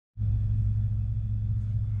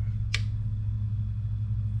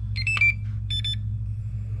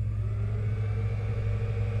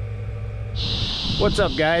What's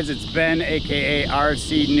up, guys? It's Ben, aka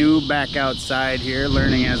RC New, back outside here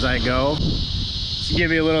learning as I go. To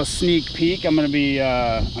give you a little sneak peek, I'm doing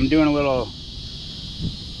a little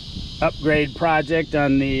upgrade project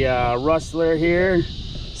on the Rustler here.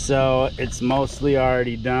 So it's mostly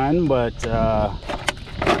already done, but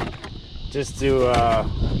just to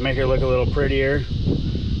make her look a little prettier,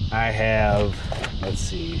 I have, let's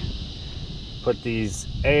see, put these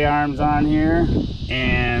A-arms on here,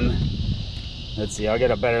 and let's see, I'll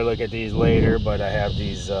get a better look at these later, but I have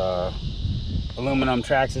these aluminum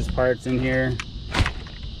Traxxas parts in here.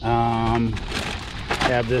 I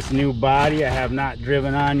have this new body I have not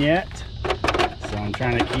driven on yet, so I'm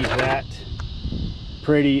trying to keep that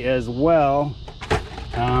pretty as well.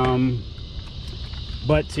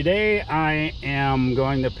 But today I am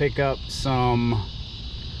going to pick up some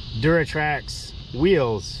Duratrax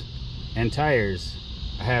wheels and tires.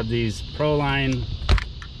 I have these Proline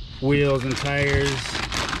wheels and tires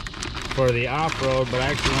for the off-road, but I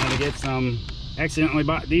actually wanted to get some. Accidentally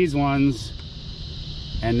bought these ones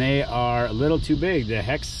and they are a little too big. The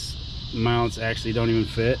hex mounts actually don't even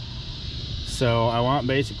fit, so I want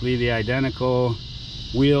basically the identical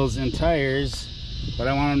wheels and tires, but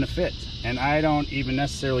I want them to fit. And I don't even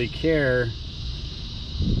necessarily care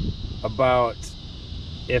about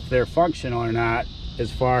if they're functional or not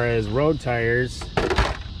as far as road tires.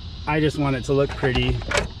 I just want it to look pretty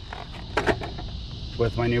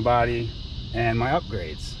with my new body and my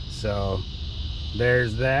upgrades. So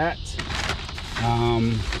there's that.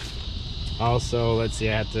 Also, let's see,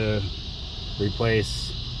 I have to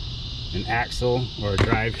replace an axle or a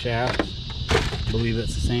drive shaft. I believe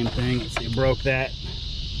that's the same thing. Let's see, I broke that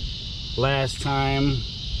last time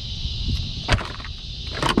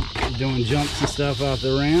doing jumps and stuff off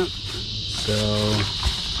the ramp. So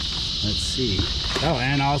let's see. Oh,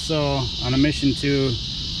 and also on a mission to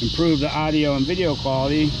improve the audio and video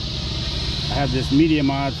quality, I have this media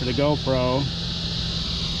mod for the GoPro,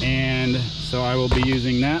 and so I will be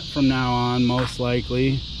using that from now on most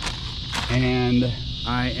likely. And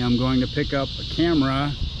I am going to pick up a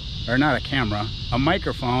camera, or not a camera, a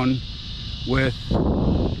microphone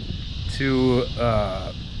to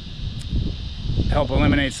help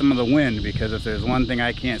eliminate some of the wind, because if there's one thing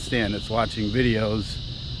I can't stand, it's watching videos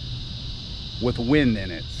with wind in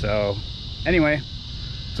it. So anyway,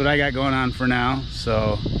 that's what I got going on for now.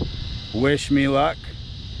 So wish me luck.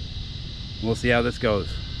 We'll see how this goes.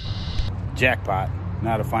 Jackpot.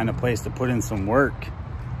 Now to find a place to put in some work.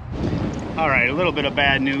 All right, a little bit of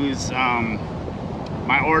bad news.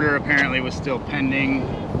 My order apparently was still pending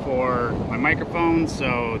for my microphone,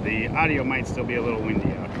 so the audio might still be a little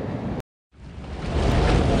windy out here.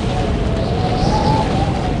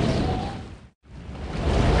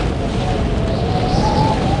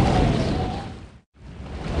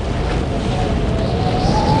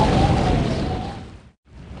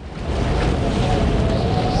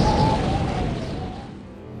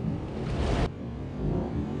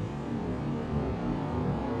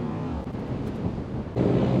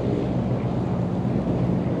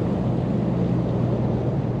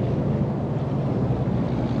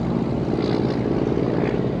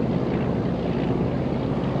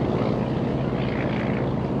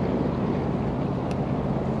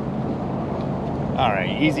 All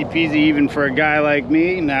right, easy peasy even for a guy like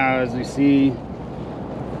me. Now, as you see,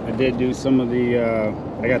 I did do some of the,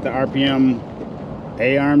 I got the RPM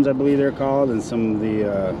A-arms, I believe they're called, and some of the,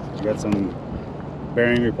 I got some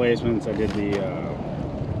bearing replacements. I did the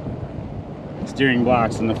steering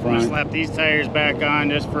blocks in the front. Slap these tires back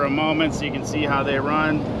on just for a moment so you can see how they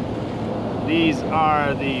run. These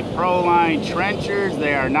are the Proline trenchers.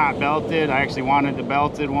 They are not belted. I actually wanted the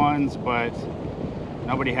belted ones, but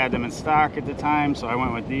nobody had them in stock at the time, so I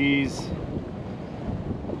went with these.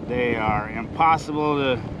 They are impossible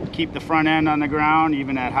to keep the front end on the ground.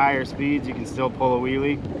 Even at higher speeds, you can still pull a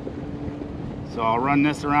wheelie. So I'll run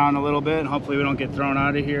this around a little bit, and hopefully we don't get thrown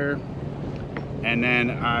out of here. And then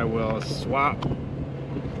I will swap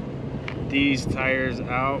these tires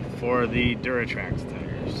out for the Duratrax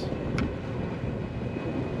tires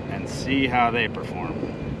and see how they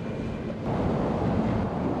perform.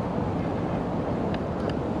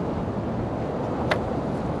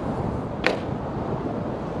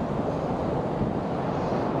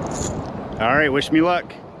 All right, wish me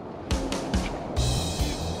luck.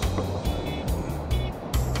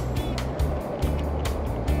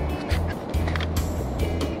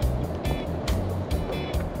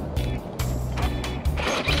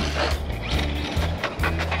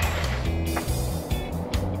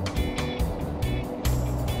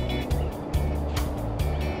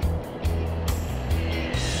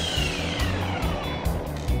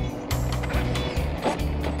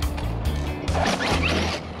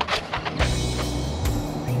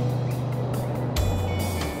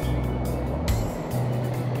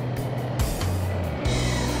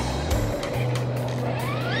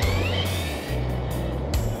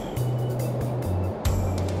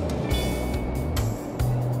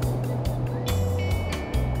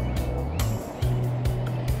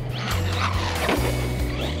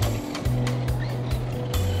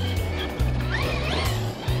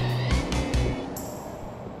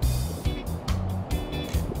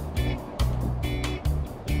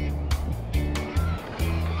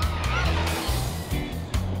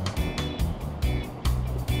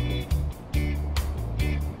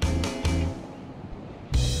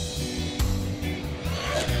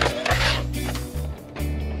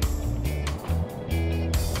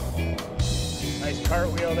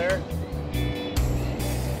 cartwheel there.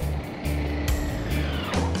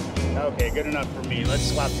 Okay, good enough for me. Let's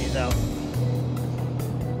swap these out.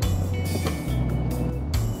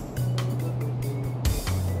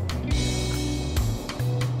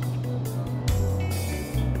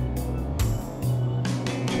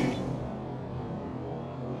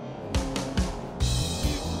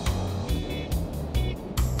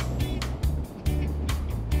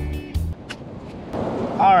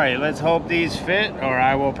 All right, let's hope these fit, or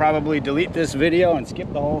I will probably delete this video and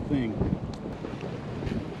skip the whole thing.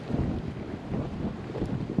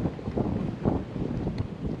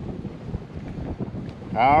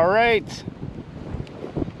 All right,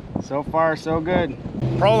 so far so good.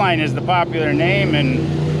 Proline is the popular name in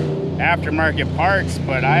aftermarket parts,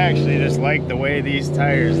 but I actually just like the way these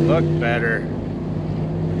tires look better.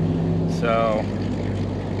 So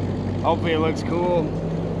hopefully it looks cool.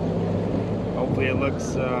 Hopefully it looks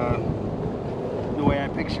the way I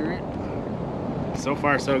picture it. So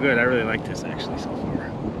far so good. I really like this actually so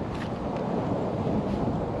far.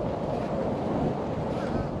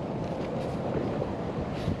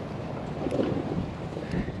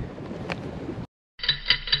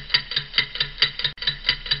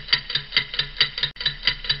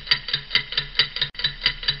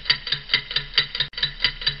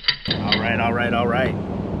 All right.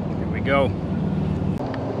 Here we go.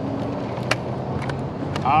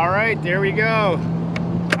 All right, there we go.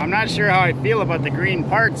 I'm not sure how I feel about the green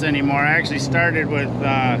parts anymore. I actually started with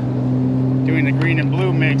doing the green and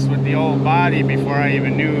blue mix with the old body before I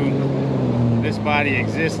even knew this body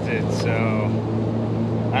existed. So,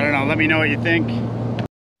 I don't know. Let me know what you think.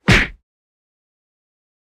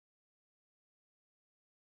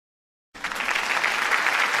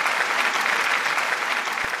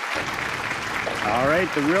 All right,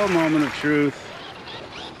 the real moment of truth.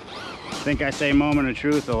 I think I say moment of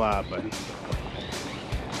truth a lot, but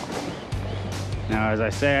now, as I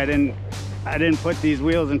say, I didn't put these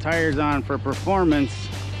wheels and tires on for performance.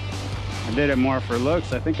 I did it more for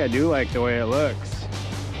looks. I think I do like the way it looks,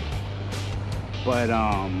 but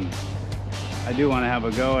I do want to have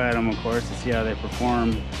a go at them, of course, to see how they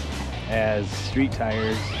perform as street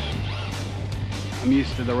tires. I'm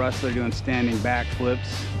used to the Rustler doing standing back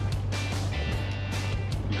flips,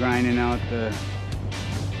 grinding out the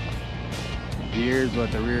gears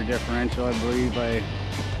with the rear differential. I believe I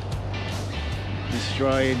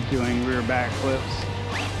destroyed doing rear back flips.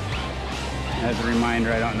 As a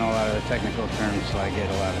reminder, I don't know a lot of the technical terms, so I get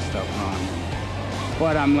a lot of stuff wrong.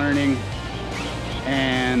 But I'm learning,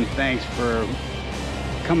 and thanks for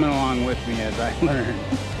coming along with me as I learn.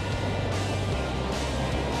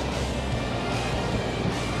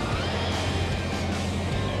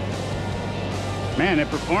 Man, it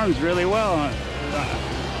performs really well.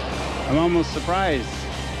 I'm almost surprised.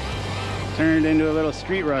 Turned into a little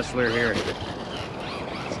street Rustler here.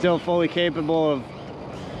 Still fully capable of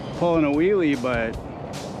pulling a wheelie, but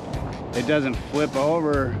it doesn't flip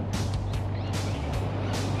over,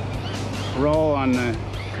 roll on the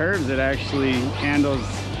curves. It actually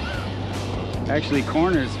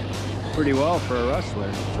corners pretty well for a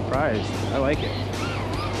Rustler. Surprised. I like it.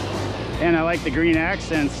 And I like the green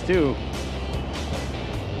accents too.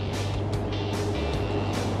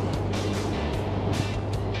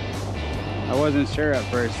 I wasn't sure at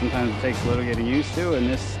first. Sometimes it takes a little getting used to, and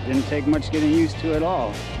this didn't take much getting used to at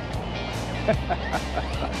all.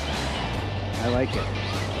 I like it.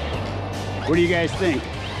 What do you guys think?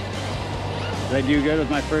 Did I do good with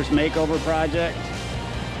my first makeover project?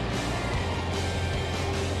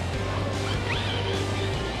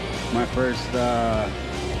 My first,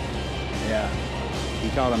 yeah,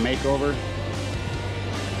 you call it a makeover?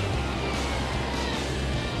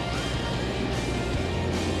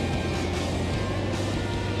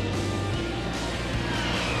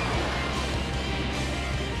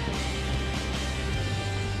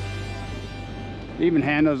 It even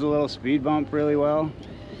handles a little speed bump really well.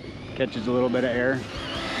 Catches a little bit of air.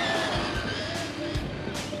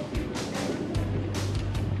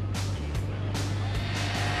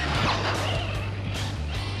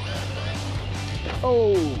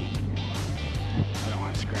 Oh! I don't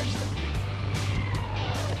want to scratch that.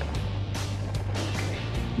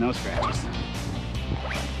 No scratches.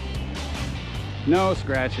 No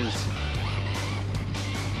scratches.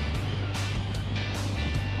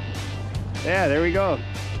 Yeah, there we go.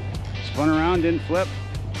 Spun around, didn't flip.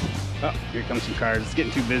 Oh, here comes some cars. It's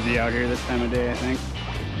getting too busy out here this time of day, I think.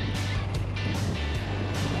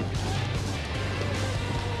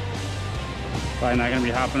 Probably not gonna be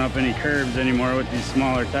hopping up any curbs anymore with these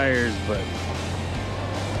smaller tires, but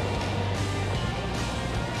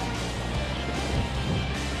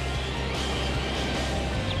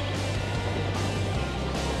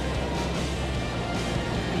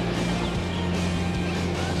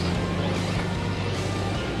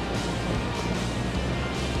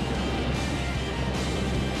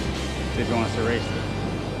if he wants to race it.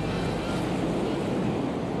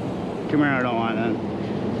 Come here, I don't want none.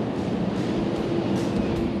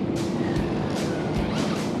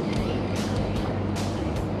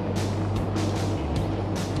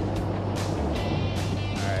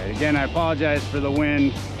 Alright, again, I apologize for the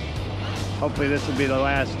wind. Hopefully this will be the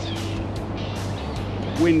last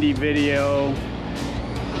windy video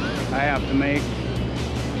I have to make.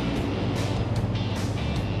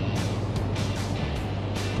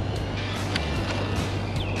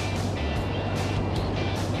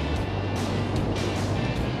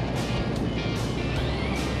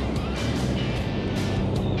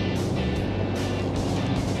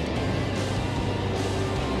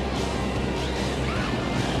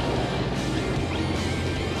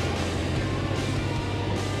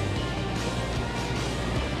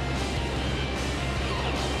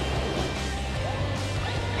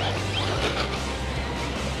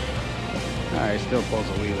 Alright, still pulls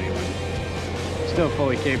a wheelie one. Still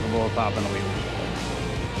fully capable of popping a wheelie.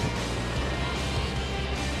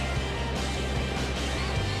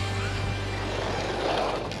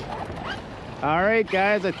 Alright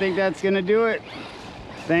guys, I think that's gonna do it.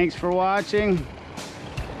 Thanks for watching.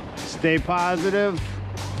 Stay positive.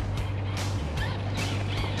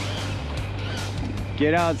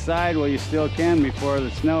 Get outside while you still can before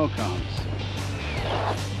the snow comes.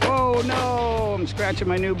 Oh no, I'm scratching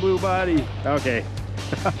my new blue body. Okay.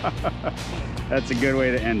 That's a good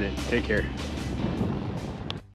way to end it. Take care.